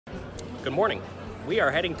Good morning. We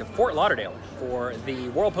are heading to Fort Lauderdale for the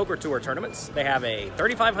World Poker Tour tournaments. They have a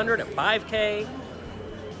 3,500, a 5K,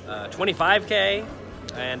 25K,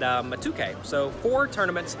 and a 2K. So 4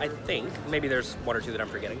 tournaments, I think. Maybe there's 1 or 2 that I'm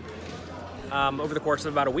forgetting. Over the course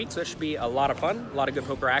of about a week, so it should be a lot of fun, a lot of good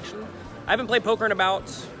poker action. I haven't played poker in about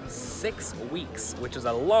 6 weeks, which is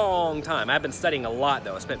a long time. I've been studying a lot,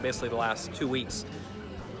 though. I spent basically the last 2 weeks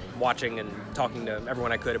watching and talking to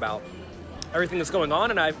everyone I could about everything that's going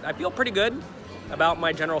on, and I feel pretty good about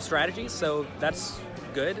my general strategy, so that's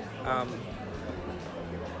good. I'm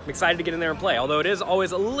excited to get in there and play, although it is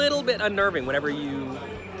always a little bit unnerving whenever you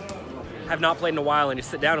have not played in a while and you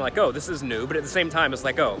sit down and like, oh, this is new, but at the same time it's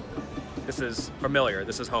like, oh, this is familiar,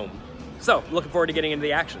 this is home. So, looking forward to getting into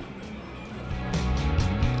the action.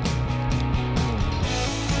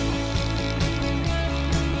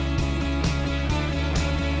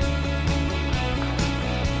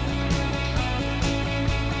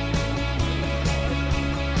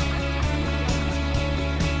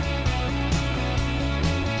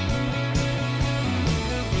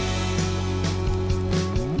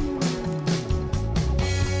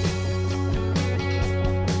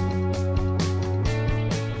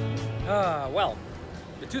 Well,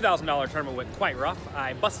 the $2,000 tournament went quite rough.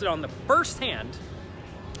 I busted on the first hand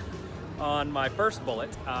on my first bullet.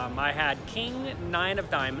 I had King 9 of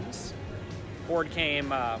diamonds. Board came,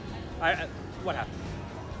 what happened?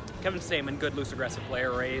 Kevin Stamen, good loose aggressive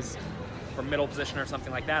player, raised from middle position or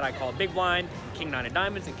something like that. I called big blind, King 9 of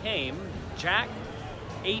diamonds. It came Jack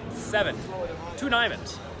 8-7, 2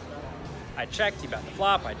 diamonds. I checked, he bet the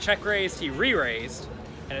flop, I check raised, he re-raised.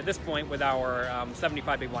 And at this point, with our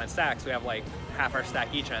 75 big blind stacks, we have like half our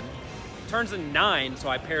stack each end. Turns in 9, so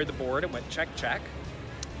I paired the board and went check, check.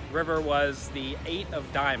 River was the 8 of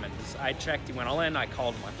diamonds. I checked, he went all in, I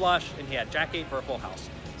called my flush, and he had Jack 8 for a full house.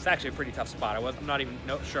 It's actually a pretty tough spot. I'm not even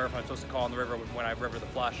sure if I'm supposed to call on the river when I river the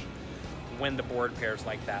flush when the board pairs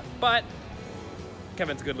like that. But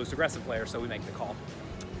Kevin's a good loose aggressive player, so we make the call.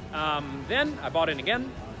 Then I bought in again,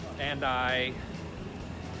 and I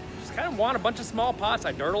kind of won a bunch of small pots.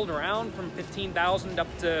 I dirtled around from 15,000 up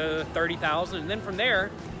to 30,000, and then from there,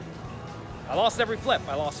 I lost every flip.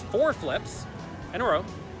 I lost 4 flips in a row,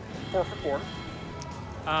 4 for 4.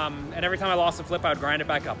 And every time I lost a flip, I would grind it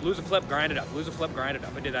back up. Lose a flip, grind it up. Lose a flip, grind it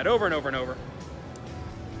up. I did that over and over and over.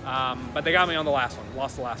 But they got me on the last one.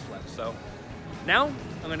 Lost the last flip. So now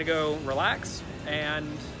I'm going to go relax and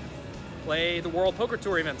play the World Poker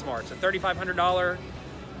Tour event tomorrow. It's a $3,500.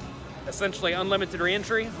 Essentially unlimited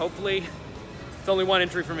re-entry. Hopefully, it's only 1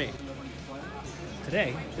 entry for me.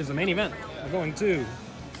 Today is the main event. We're going to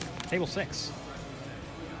table 6.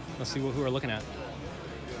 Let's see who we're looking at.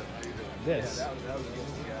 This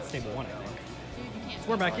is table 1, I think. So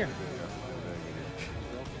we're back here.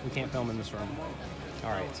 We can't film in this room. All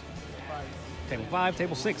right. Table 5,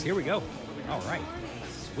 table 6. Here we go. All right.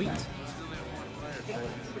 Sweet.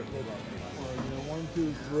 1,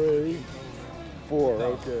 2, 3. 4,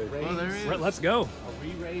 okay. Well, Let's go. A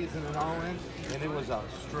re-raise and an all-in, and it was a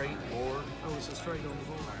straight board. Oh, it's a straight on the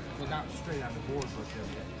board. Well, not straight on the board,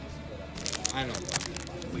 but I know.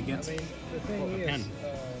 We get The thing is, pen.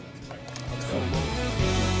 Let's go.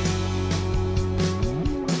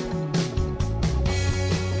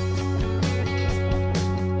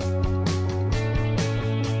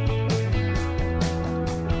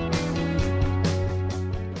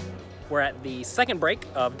 We're at the second break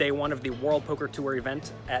of day 1 of the World Poker Tour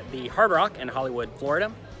event at the Hard Rock in Hollywood,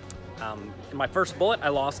 Florida. In my first bullet, I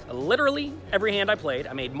lost literally every hand I played.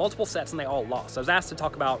 I made multiple sets and they all lost. I was asked to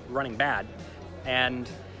talk about running bad, and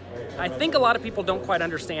I think a lot of people don't quite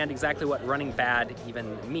understand exactly what running bad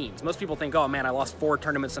even means. Most people think, oh man, I lost 4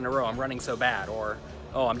 tournaments in a row, I'm running so bad, or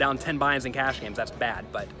oh, I'm down 10 buy-ins in cash games, that's bad.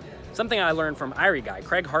 But something I learned from Irie guy,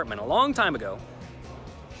 Craig Hartman, a long time ago,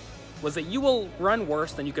 was that you will run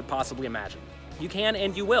worse than you could possibly imagine. You can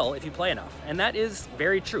and you will if you play enough. And that is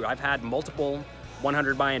very true. I've had multiple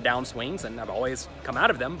 100 buy-in down swings and I've always come out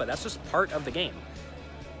of them, but that's just part of the game.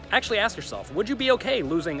 Actually ask yourself, would you be okay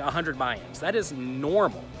losing 100 buy-ins? That is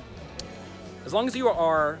normal. As long as you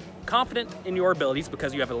are confident in your abilities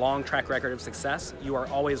because you have a long track record of success, you are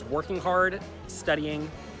always working hard, studying,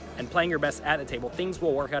 and playing your best at the table, things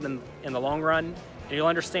will work out in the long run, and you'll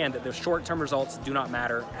understand that the short-term results do not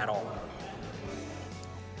matter at all.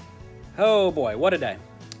 Oh boy, what a day.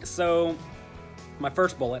 So, my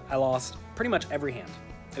first bullet, I lost pretty much every hand.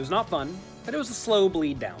 It was not fun, but it was a slow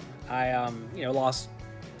bleed down. I lost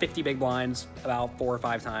 50 big blinds about 4 or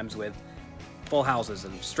 5 times with full houses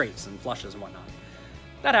and straights and flushes and whatnot.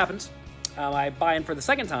 That happens. I buy in for the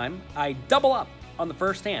second time. I double up on the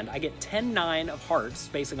first hand. I get 10-9 of hearts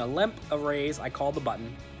facing a limp, a raise. I call the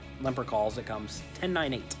button. limper calls, it comes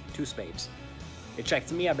 10-9-8, 2 spades. It checks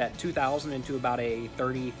to me, I bet 2,000 into about a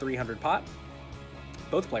 3,300 pot.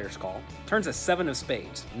 Both players call. Turns a 7 of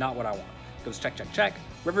spades, not what I want. Goes check, check, check.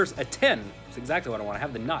 Rivers a 10, it's exactly what I want. I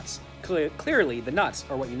have the nuts. Clearly, the nuts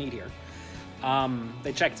are what you need here.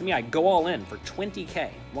 They check to me, I go all in for 20K.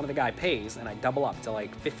 One of the guy pays, and I double up to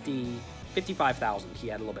like 55,000. He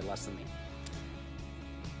had a little bit less than me.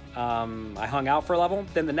 I hung out for a level.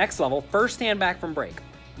 Then the next level, first hand back from break.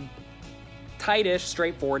 Tightish,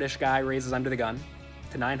 straightforwardish guy raises under the gun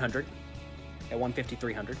to 900 at 150,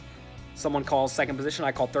 300. Someone calls second position.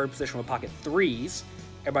 I call third position with pocket 3s.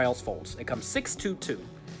 Everybody else folds. It comes 6-2-2.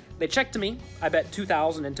 They check to me. I bet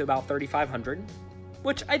 2,000 into about 3,500,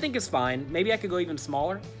 which I think is fine. Maybe I could go even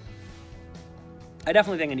smaller. I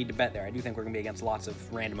definitely think I need to bet there. I do think we're going to be against lots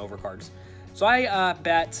of random overcards. So I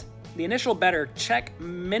bet the initial better check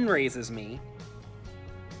min raises me.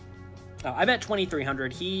 I bet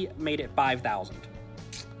 2,300. He made it 5,000.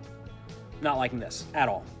 Not liking this at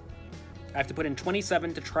all. I have to put in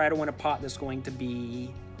 27 to try to win a pot that's going to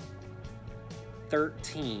be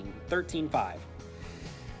 13.5.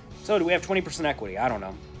 So do we have 20% equity? I don't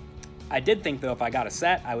know. I did think, though, if I got a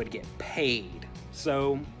set, I would get paid.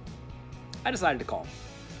 So I decided to call.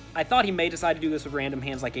 I thought he may decide to do this with random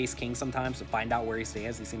hands like Ace-King sometimes to find out where he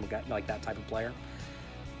stands. He seemed like that type of player.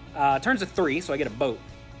 Turns a 3, so I get a boat.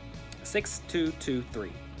 6-2-2-3.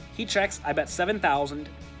 He checks. I bet 7,000.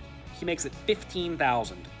 He makes it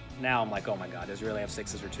 15,000. Now I'm like, oh my god, does he really have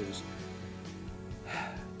 6s or 2s?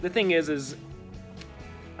 The thing is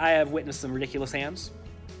I have witnessed some ridiculous hands.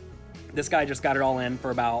 This guy just got it all in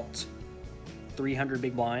for about 300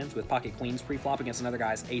 big blinds with pocket queens pre-flop against another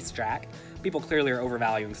guy's ace-jack. People clearly are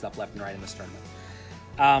overvaluing stuff left and right in this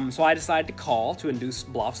tournament. So I decided to call to induce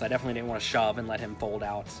bluffs. I definitely didn't want to shove and let him fold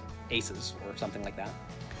out aces or something like that.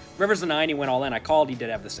 River's a 9, he went all in. I called, he did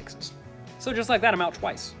have the 6s. So just like that, I'm out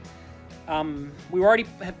twice. We already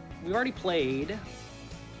played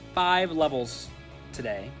 5 levels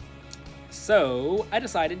today. So I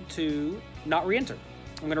decided to not re-enter.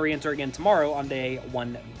 I'm going to re-enter again tomorrow on day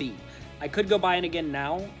 1B. I could go buy in again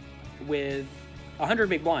now with 100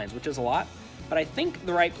 big blinds, which is a lot, but I think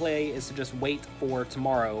the right play is to just wait for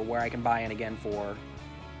tomorrow where I can buy in again for,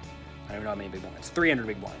 I don't even know how many big blinds, 300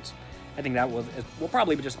 big blinds. I think that will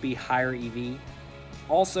probably just be higher EV.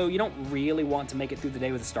 Also, you don't really want to make it through the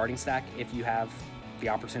day with a starting stack if you have the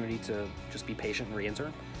opportunity to just be patient and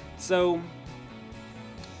re-enter. So,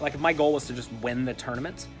 like if my goal was to just win the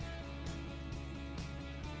tournament,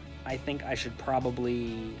 I think I should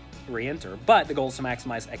probably re-enter, but the goal is to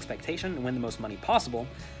maximize expectation and win the most money possible.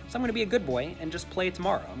 So I'm going to be a good boy and just play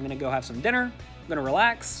tomorrow. I'm going to go have some dinner, I'm going to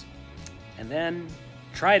relax, and then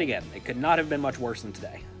try it again. It could not have been much worse than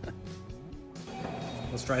today.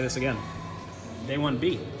 Let's try this again. Day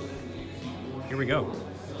 1B. Here we go.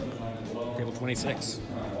 Table 26.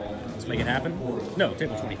 Let's make it happen. No,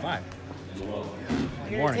 table 25. Good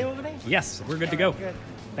morning. Table today? Yes, we're good to go. Good.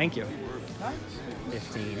 Thank you.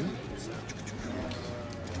 15.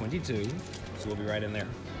 22. So we'll be right in there.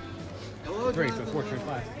 Hello, 3, 4,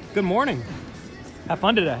 5. Good morning. Have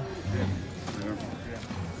fun today.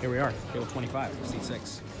 Here we are. Table 25.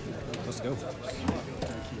 C6. Let's go.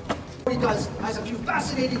 Tony has a few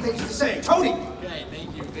fascinating things to say. Tony! Okay,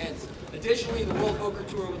 thank you, Vince. Additionally, the World Poker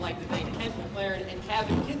Tour would like to thank Kent McLaren and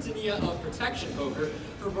Kevin Quintanilla of Protection Poker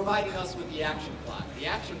for providing us with the action clock. The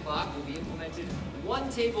action clock will be implemented 1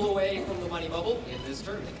 table away from the money bubble in this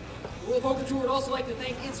tournament. The World Poker Tour would also like to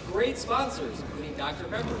thank its great sponsors, including Dr.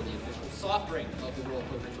 Pepper, the official soft drink of the World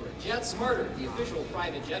Poker Tour, Jet Smarter, the official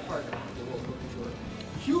private jet partner of the World Poker Tour,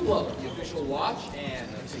 Hublot, the official watch and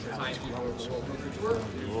secret timekeeper of the World Poker Tour,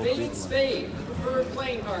 Faded Spade, the preferred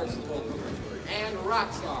playing cards of the World Poker Tour, and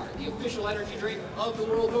Rockstar, the official energy drink of the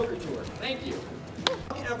World Poker Tour. Thank you.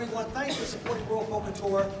 Okay, everyone, thanks for supporting World Poker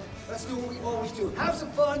Tour. Let's do what we always do. Have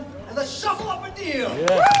some fun, and let's shuffle up a deal!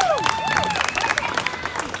 Yeah.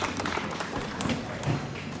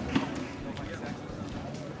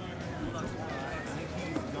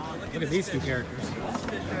 Look at these two characters.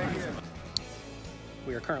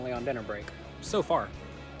 We are currently on dinner break. So far,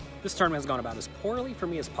 this tournament has gone about as poorly for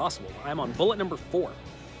me as possible. I'm on bullet number 4.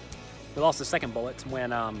 We lost the second bullet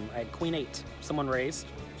when I had queen 8. Someone raised,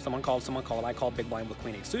 someone called, I called big blind with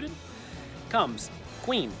queen 8 suited. Comes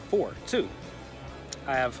queen 4, 2.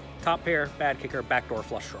 I have top pair, bad kicker, backdoor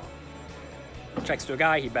flush draw. Checks to a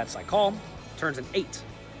guy, he bets, I call. Turns an 8.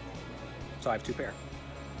 So I have 2 pair.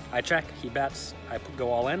 I check, he bets, I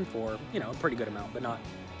go all in for, you know, a pretty good amount, but not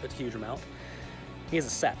a huge amount. He has a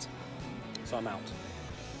set, so I'm out.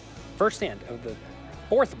 First hand of the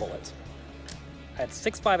 4th bullet, I had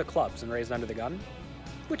 6-5 of clubs and raised under the gun.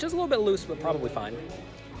 which is a little bit loose, but probably fine.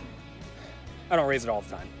 I don't raise it all the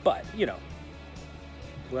time, but, you know,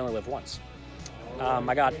 we only live once.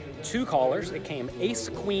 I got 2 callers. It came ace,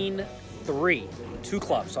 queen, 3, 2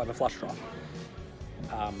 clubs, so I have a flush draw.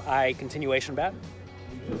 I continuation bet.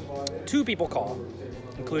 2 people call,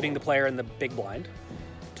 including the player in the big blind.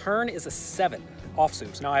 Turn is a 7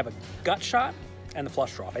 offsuits. Now I have a gut shot and the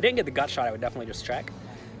flush draw. If I didn't get the gut shot, I would definitely just check.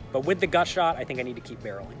 But with the gut shot, I think I need to keep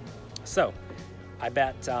barreling. So I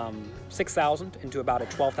bet 6,000 into about a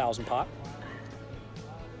 12,000 pot.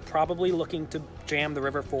 Probably looking to jam the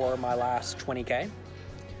river for my last 20K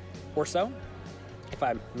or so, if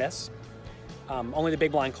I miss. Only the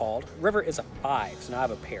big blind called. River is a 5, so now I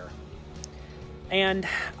have a pair. And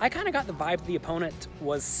I kind of got the vibe the opponent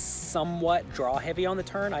was somewhat draw heavy on the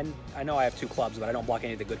turn. I know I have 2 clubs, but I don't block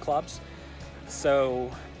any of the good clubs.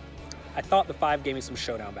 So I thought the 5 gave me some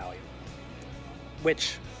showdown value,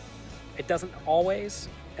 which it doesn't always.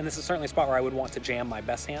 And this is certainly a spot where I would want to jam my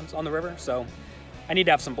best hands on the river. So I need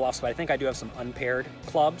to have some bluffs, but I think I do have some unpaired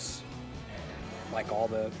clubs, like all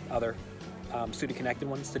the other suited connected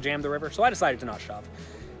ones, to jam the river. So I decided to not shove.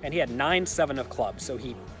 And he had 9-7 of clubs, so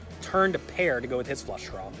he turned a pair to go with his flush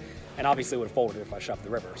draw, and obviously would have folded if I shoved the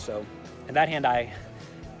river. So in that hand, I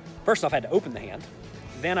first off had to open the hand,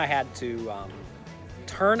 then I had to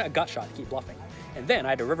turn a gut shot to keep bluffing, and then I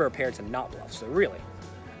had to river a pair to not bluff. So really,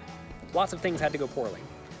 lots of things had to go poorly.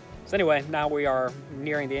 So anyway, now we are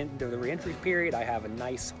nearing the end of the re-entry period. I have a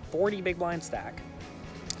nice 40 big blind stack.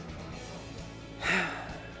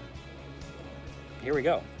 Here we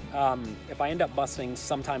go. If I end up busting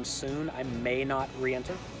sometime soon, I may not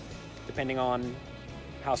re-enter, depending on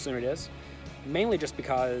how soon it is. Mainly just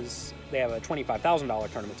because they have a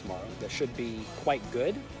 $25,000 tournament tomorrow that should be quite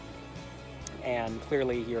good. And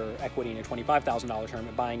clearly your equity in a $25,000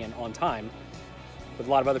 tournament buying in on time, with a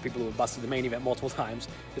lot of other people who have busted the main event multiple times,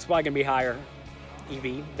 is probably going to be higher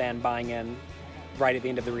EV than buying in right at the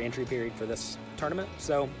end of the re-entry period for this tournament.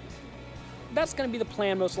 So that's going to be the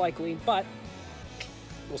plan most likely, but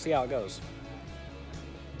we'll see how it goes.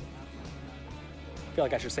 I feel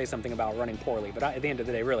like I should say something about running poorly, but at the end of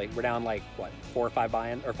the day, really, we're down like, what, 4 or 5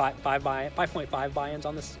 buy-ins, or 5.5 buy-ins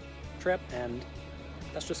on this trip, and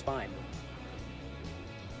that's just fine.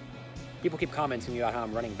 People keep commenting about how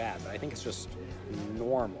I'm running bad, but I think it's just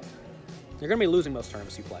normal. You're going to be losing most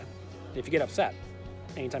tournaments you play. If you get upset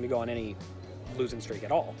anytime you go on any losing streak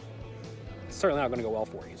at all, it's certainly not going to go well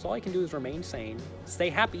for you. So all you can do is remain sane, stay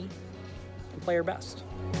happy, and play your best.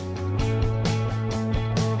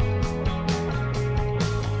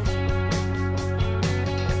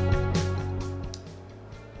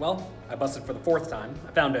 Well, I busted for the 4th time.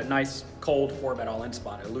 I found a nice cold 4-bet all-in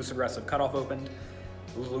spot. A loose aggressive cutoff opened,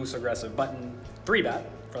 loose aggressive button 3-bet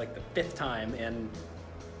for like the 5th time in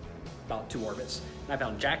about 2 orbits. And I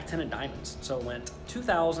found Jack 10 of diamonds. So it went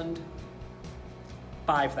 2,000,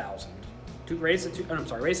 5,000. Raised to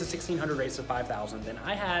 1,600, raised to 5,000. Then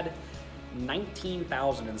I had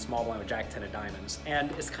 19,000 in the small blind with Jack 10 of diamonds.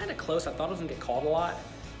 And it's kind of close. I thought it was gonna get called a lot,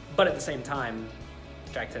 but at the same time,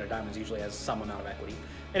 Jack 10 of diamonds usually has some amount of equity.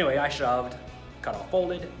 Anyway, I shoved, cutoff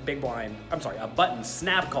folded, big blind, a button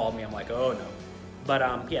snap called me. I'm like, oh no.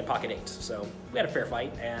 But he had pocket 8s, so we had a fair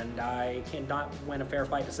fight, and I cannot win a fair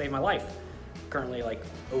fight to save my life. Currently like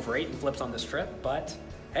over 8 in flips on this trip, but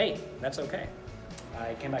hey, that's okay.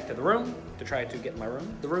 I came back to the room to try to get in my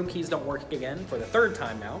room. The room keys don't work again for the 3rd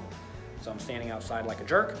time now, so I'm standing outside like a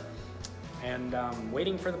jerk, and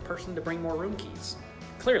waiting for the person to bring more room keys.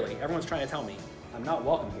 Clearly, everyone's trying to tell me I'm not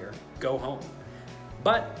welcome here, go home.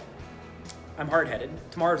 But I'm hard-headed.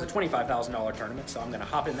 Tomorrow's a $25,000 tournament, so I'm gonna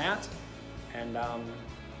hop in that and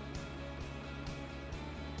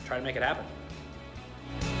try to make it happen.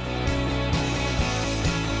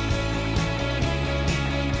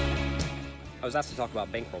 I was asked to talk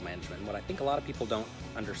about bankroll management. What I think a lot of people don't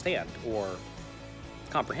understand or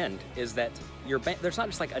comprehend is that there's not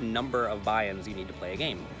just like a number of buy-ins you need to play a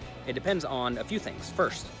game. It depends on a few things.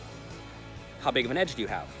 First, how big of an edge do you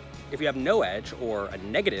have? If you have no edge or a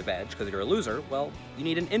negative edge because you're a loser, well, you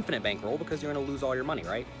need an infinite bankroll because you're going to lose all your money,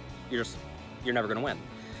 right? You're never going to win.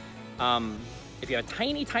 If you have a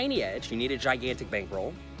tiny, tiny edge, you need a gigantic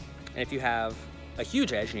bankroll. And if you have a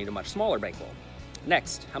huge edge, you need a much smaller bankroll.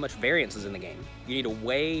 Next, how much variance is in the game? You need a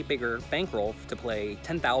way bigger bankroll to play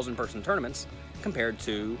 10,000 person tournaments compared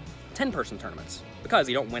to 10-person tournaments, because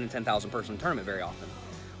you don't win a 10,000 person tournament very often.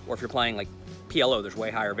 Or if you're playing like PLO, there's way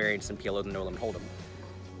higher variance in PLO than No Limit Hold'em.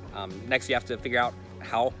 Next, you have to figure out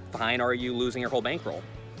how fine are you losing your whole bankroll.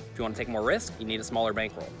 If you want to take more risk, you need a smaller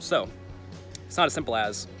bankroll. So it's not as simple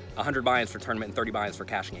as 100 buy-ins for tournament and 30 buy-ins for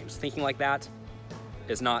cash games. Thinking like that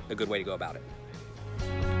is not a good way to go about it.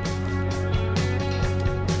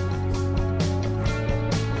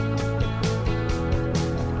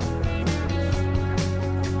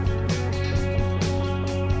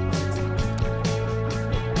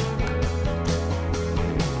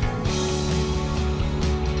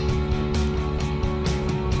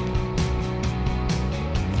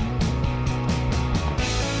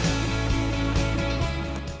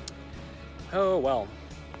 well.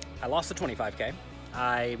 I lost the 25K.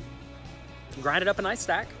 I grinded up a nice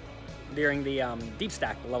stack during the deep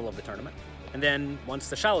stack level of the tournament. And then once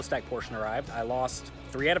the shallow stack portion arrived, I lost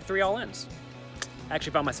 3 out of 3 all-ins. I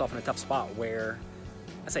actually found myself in a tough spot where,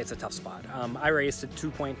 I say it's a tough spot. I raised to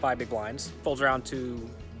 2.5 big blinds, folds around to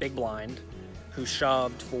big blind, who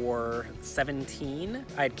shoved for 17.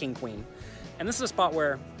 I had king queen. And this is a spot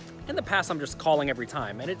where in the past I'm just calling every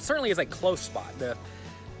time, and it certainly is a close spot.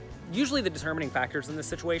 Usually the determining factors in this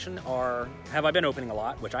situation are, have I been opening a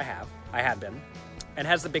lot, which I have been, and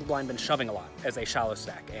has the big blind been shoving a lot as a shallow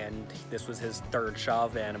stack, and this was his 3rd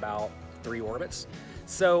shove in about 3 orbits.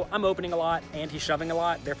 So I'm opening a lot and he's shoving a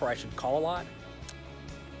lot, therefore I should call a lot.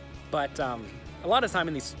 But a lot of time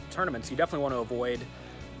in these tournaments you definitely want to avoid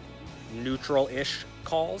neutral-ish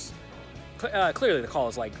calls. Clearly the call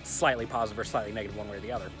is like slightly positive or slightly negative one way or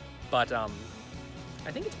the other, but I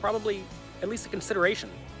think it's probably at least a consideration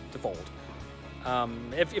to fold.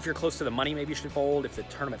 If you're close to the money, maybe you should fold. If the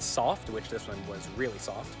tournament's soft, which this one was really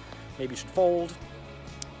soft, maybe you should fold.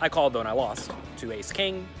 I called though and I lost to ace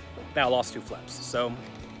king. Now I lost 2 flips. So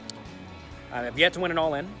I've yet to win an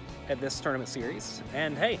all-in at this tournament series,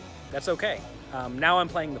 and hey, that's okay. Now I'm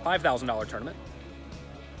playing the $5,000 tournament.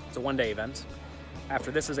 It's a 1-day event. After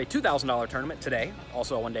this is a $2,000 tournament today,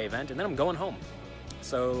 also a 1-day event, and then I'm going home.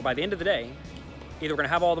 So by the end of the day, either we're gonna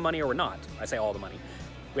have all the money or we're not. I say all the money.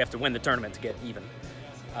 We have to win the tournament to get even.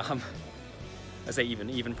 I say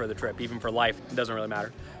even for the trip, even for life, it doesn't really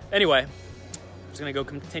matter. Anyway, I'm just gonna go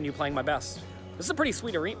continue playing my best. This is a pretty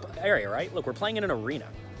sweet area, right? Look, we're playing in an arena.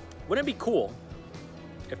 Wouldn't it be cool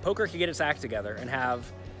if poker could get its act together and have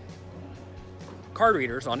card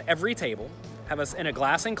readers on every table, have us in a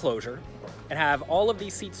glass enclosure, and have all of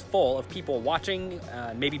these seats full of people watching,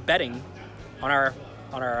 maybe betting on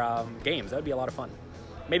our games? That would be a lot of fun.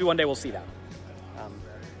 Maybe one day we'll see that.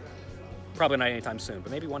 Probably not anytime soon, but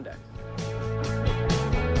maybe one day.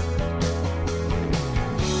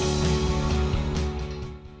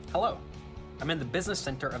 Hello. I'm in the business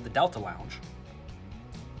center of the Delta Lounge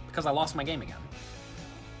because I lost my game again.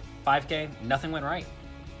 5K, nothing went right.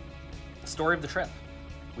 Story of the trip.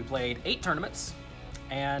 We played 8 tournaments,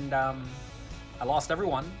 and I lost every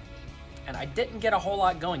one, and I didn't get a whole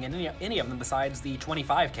lot going in any of them besides the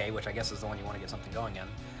 25K, which I guess is the one you want to get something going in.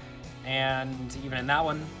 And even in that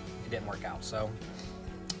one, it didn't work out. So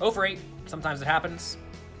 0 for 8, sometimes it happens.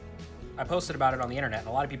 I posted about it on the internet, and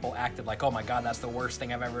a lot of people acted like, oh my god, that's the worst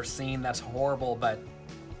thing I've ever seen, that's horrible, but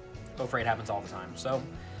 0 for 8 happens all the time. So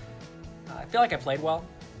I feel like I played well.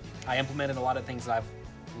 I implemented a lot of things that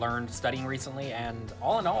I've learned studying recently, and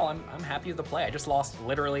all in all, I'm happy with the play. I just lost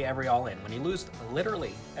literally every all-in. When you lose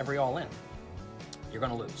literally every all-in, you're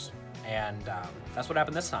gonna lose. And that's what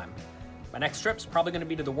happened this time. My next trip's probably gonna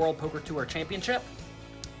be to the World Poker Tour Championship,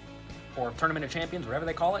 or Tournament of Champions, whatever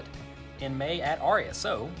they call it, in May at Aria.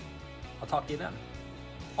 So I'll talk to you then.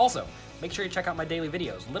 Also, make sure you check out my daily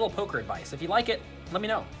videos, Little Poker Advice. If you like it, let me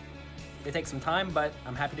know. They take some time, but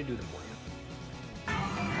I'm happy to do them for you.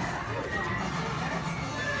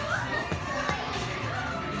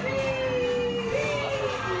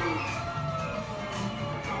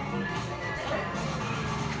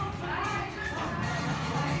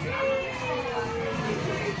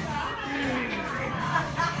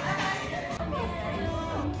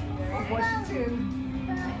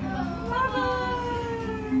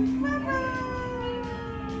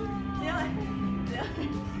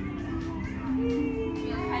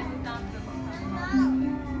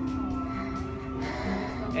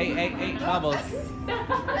 Hey, vamos.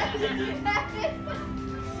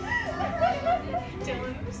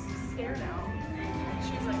 Dylan was scared now.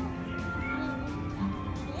 She was like,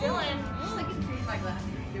 Dylan, just like in my glasses.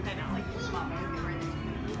 I know, like, mom, I was right there.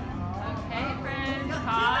 Okay, friends,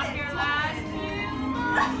 pause.